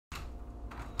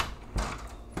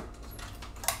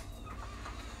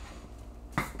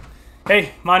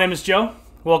Hey, my name is Joe.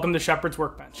 Welcome to Shepherd's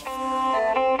Workbench. All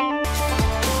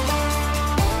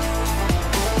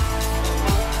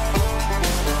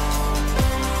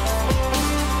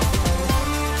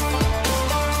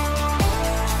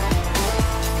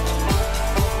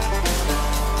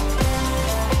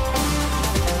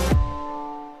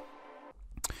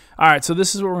right, so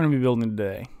this is what we're going to be building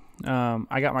today.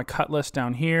 I got my cut list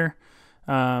down here.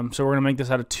 So we're going to make this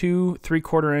out of 2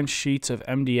 3/4 inch sheets of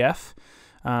MDF.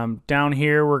 Down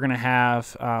here, we're going to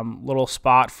have little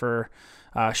spot for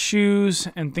shoes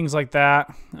and things like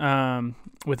that,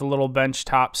 with a little bench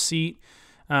top seat.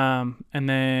 And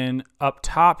then up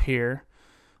top here,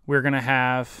 we're going to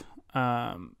have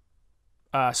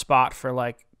a spot for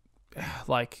like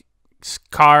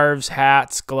scarves,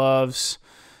 hats, gloves,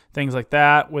 things like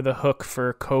that, with a hook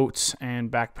for coats and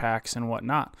backpacks and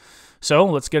whatnot. So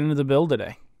let's get into the build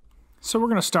today. So we're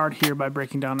going to start here by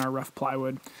breaking down our rough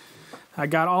plywood. I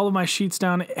got all of my sheets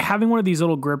down. Having one of these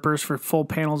little grippers for full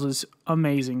panels is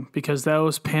amazing because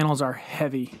those panels are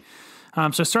heavy.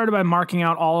 So I started by marking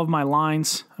out all of my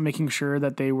lines, making sure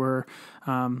that they were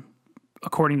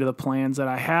according to the plans that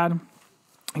I had.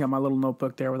 I got my little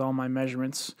notebook there with all my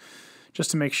measurements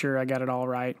just to make sure I got it all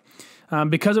right.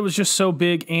 Because it was just so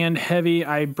big and heavy,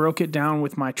 I broke it down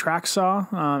with my track saw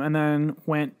and then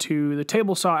went to the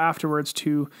table saw afterwards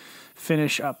to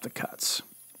finish up the cuts.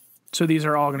 So these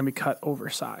are all going to be cut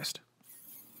oversized.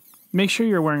 Make sure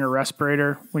you're wearing a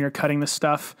respirator when you're cutting this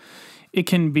stuff. It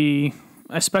can be,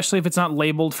 especially if it's not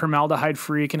labeled formaldehyde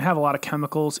free, it can have a lot of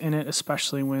chemicals in it,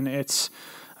 especially when it's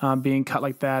being cut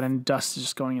like that and dust is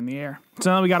just going in the air. So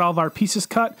now that we got all of our pieces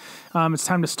cut, it's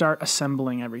time to start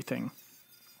assembling everything.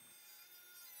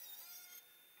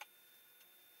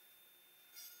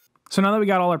 So now that we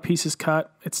got all our pieces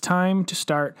cut, it's time to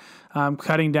start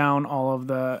cutting down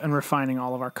and refining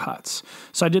all of our cuts.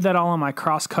 So I did that all on my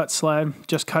cross-cut sled,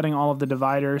 just cutting all of the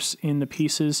dividers into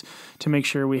pieces to make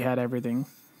sure we had everything.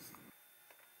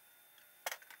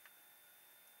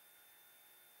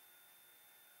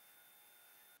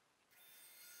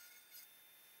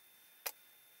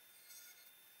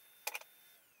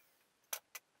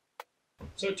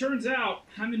 So it turns out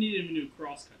I needed a new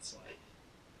cross-cut sled.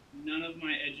 None of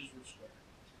my edges were square.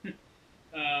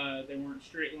 They weren't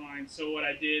straight lines. So what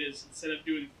I did is, instead of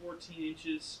doing 14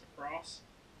 inches across,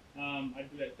 I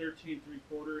did that 13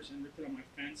 3/4 and ripped it on my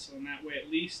fence. So in that way,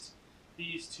 at least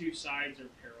these two sides are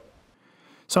parallel.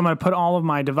 So I'm going to put all of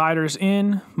my dividers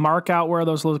in, mark out where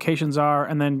those locations are,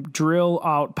 and then drill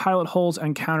out pilot holes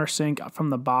and countersink from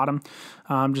the bottom,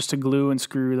 just to glue and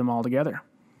screw them all together.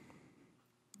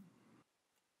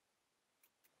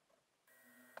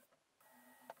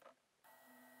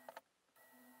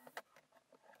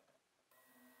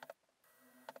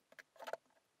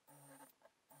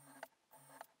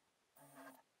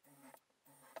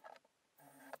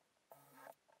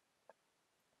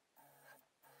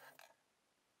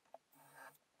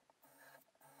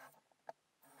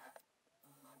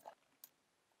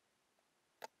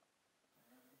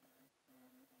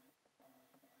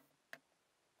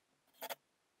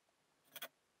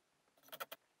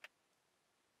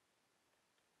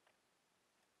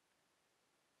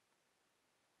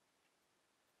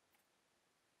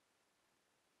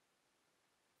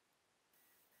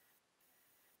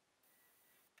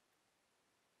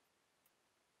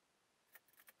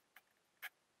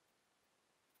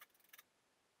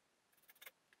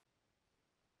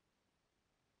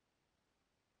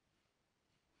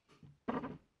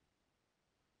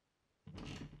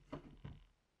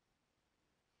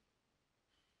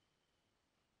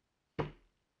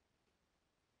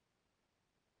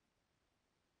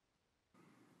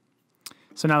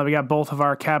 So now that we got both of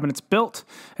our cabinets built,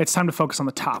 it's time to focus on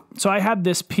the top. So I had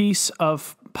this piece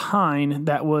of pine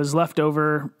that was left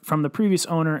over from the previous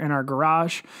owner in our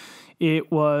garage.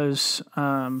 It was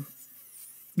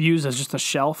used as just a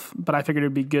shelf, but I figured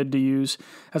it'd be good to use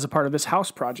as a part of this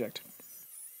house project.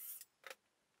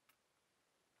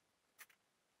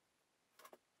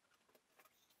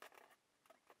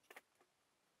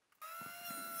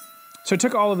 So I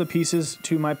took all of the pieces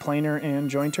to my planer and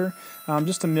jointer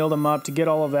just to mill them up, to get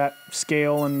all of that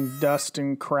scale and dust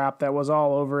and crap that was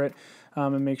all over it,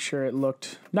 and make sure it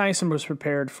looked nice and was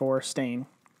prepared for stain.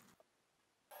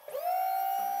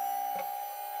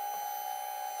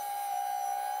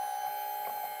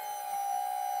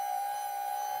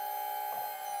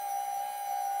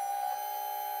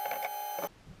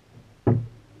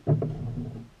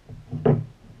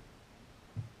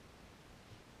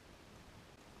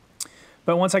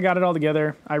 But once I got it all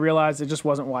together, I realized it just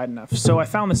wasn't wide enough. So I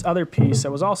found this other piece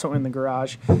that was also in the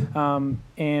garage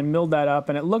and milled that up,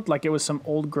 and it looked like it was some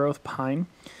old growth pine.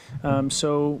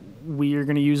 So we are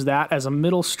going to use that as a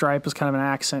middle stripe as kind of an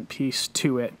accent piece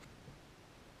to it.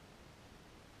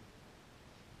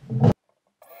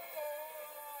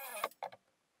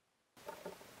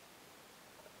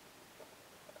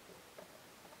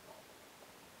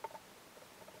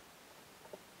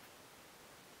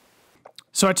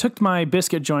 So I took my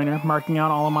biscuit joiner, marking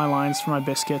out all of my lines for my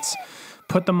biscuits,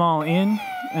 put them all in,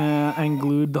 and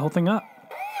glued the whole thing up.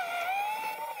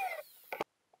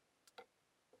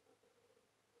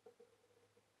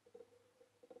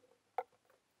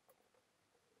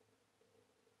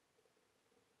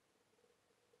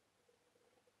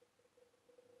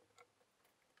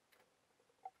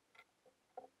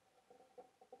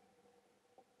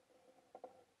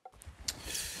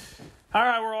 All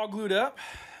right, we're all glued up.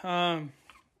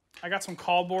 I got some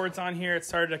call boards on here. It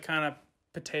started to kind of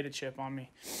potato chip on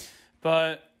me.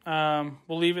 But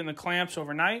we'll leave it in the clamps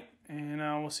overnight, and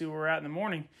we'll see where we're at in the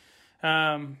morning.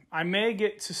 I may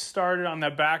get to started on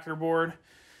that backer board.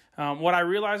 What I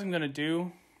realize I'm going to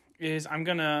do is I'm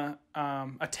going to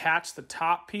attach the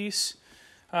top piece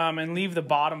and leave the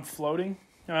bottom floating.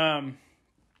 I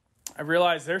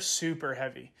realize they're super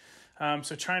heavy.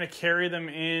 So trying to carry them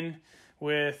in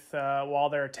with while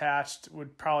they're attached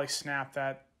would probably snap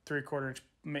that 3/4 inch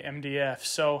MDF.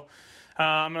 So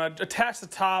I'm going to attach the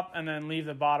top and then leave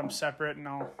the bottom separate, and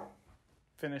I'll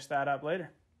finish that up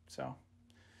later. So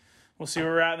we'll see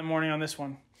where we're at in the morning on this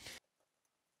one.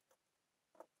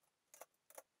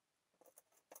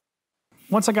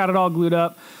 Once I got it all glued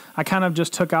up, I kind of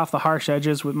just took off the harsh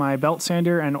edges with my belt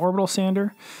sander and orbital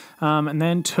sander, and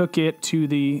then took it to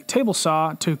the table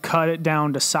saw to cut it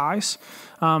down to size.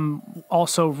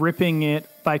 Also ripping it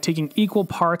by taking equal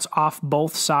parts off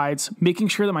both sides, making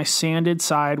sure that my sanded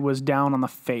side was down on the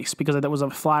face because that was the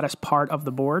flattest part of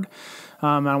the board.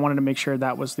 And I wanted to make sure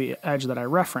that was the edge that I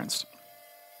referenced.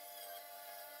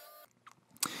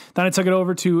 Then I took it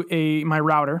over to my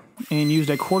router and used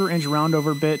a 1/4 inch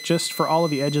roundover bit just for all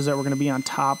of the edges that were going to be on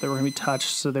top, that were going to be touched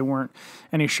so there weren't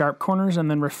any sharp corners, and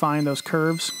then refine those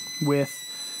curves with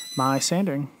my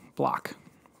sanding block.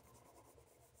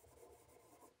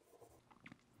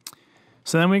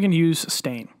 So then we can use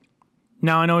stain.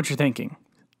 Now I know what you're thinking.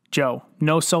 Joe,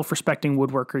 no self-respecting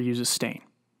woodworker uses stain.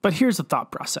 But here's the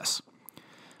thought process.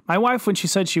 My wife, when she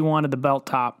said she wanted the belt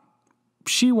top,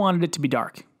 she wanted it to be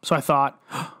dark. So I thought,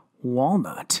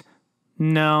 walnut?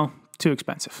 No, too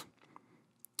expensive.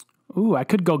 Ooh, I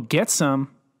could go get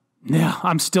some. No,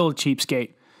 I'm still a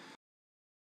cheapskate.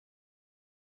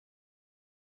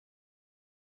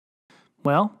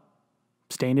 Well,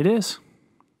 stain it is.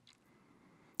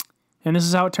 And this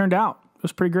is how it turned out. It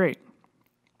was pretty great.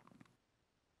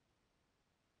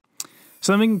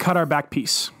 So then we can cut our back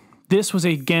piece. This was,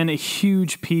 again, a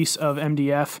huge piece of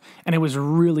MDF, and it was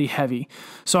really heavy.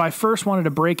 So I first wanted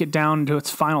to break it down into its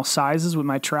final sizes with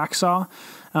my track saw.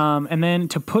 And then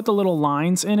to put the little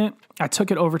lines in it, I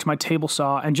took it over to my table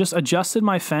saw and just adjusted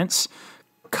my fence,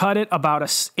 cut it about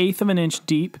 1/8 of an inch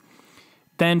deep,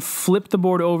 then flipped the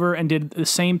board over and did the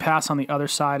same pass on the other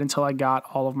side until I got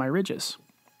all of my ridges.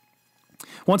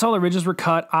 Once all the ridges were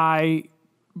cut,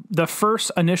 the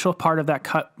first initial part of that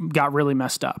cut got really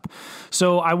messed up.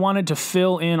 So I wanted to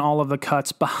fill in all of the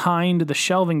cuts behind the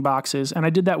shelving boxes, and I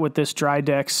did that with this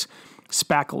Drydex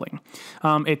spackling.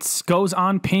 It goes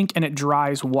on pink and it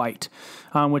dries white,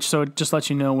 so it just lets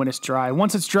you know when it's dry.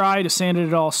 Once it's dry, I sanded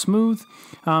it all smooth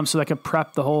so that I could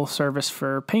prep the whole surface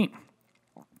for paint.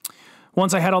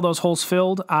 Once I had all those holes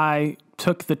filled, I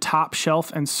took the top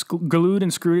shelf and glued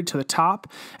and screwed it to the top,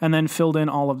 and then filled in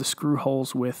all of the screw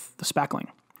holes with the spackling.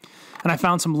 And I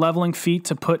found some leveling feet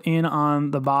to put in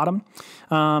on the bottom.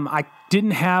 I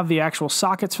didn't have the actual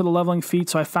sockets for the leveling feet,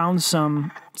 so I found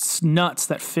some nuts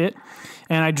that fit,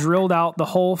 and I drilled out the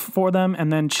hole for them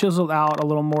and then chiseled out a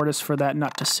little mortise for that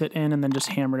nut to sit in, and then just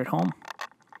hammered it home.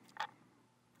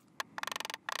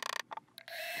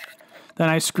 Then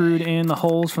I screwed in the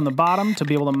holes from the bottom to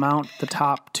be able to mount the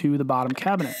top to the bottom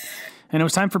cabinet. And it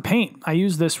was time for paint. I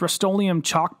used this Rust-Oleum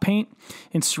chalk paint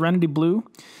in Serenity Blue.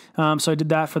 So I did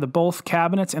that for both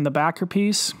cabinets and the backer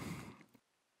piece.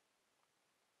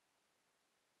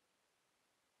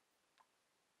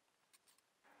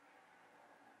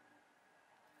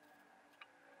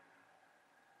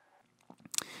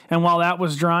 And while that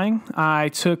was drying, I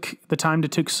took the time to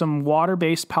take some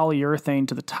water-based polyurethane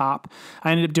to the top.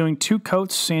 I ended up doing 2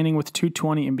 coats, sanding with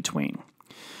 220 in between.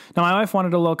 Now, my wife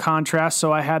wanted a little contrast,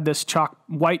 so I had this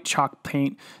white chalk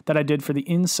paint that I did for the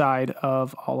inside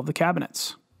of all of the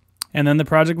cabinets. And then the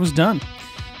project was done.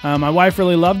 My wife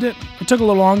really loved it. It took a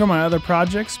little longer than my other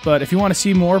projects, but if you want to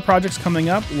see more projects coming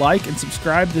up, like and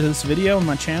subscribe to this video on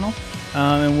my channel.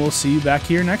 and we'll see you back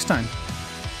here next time.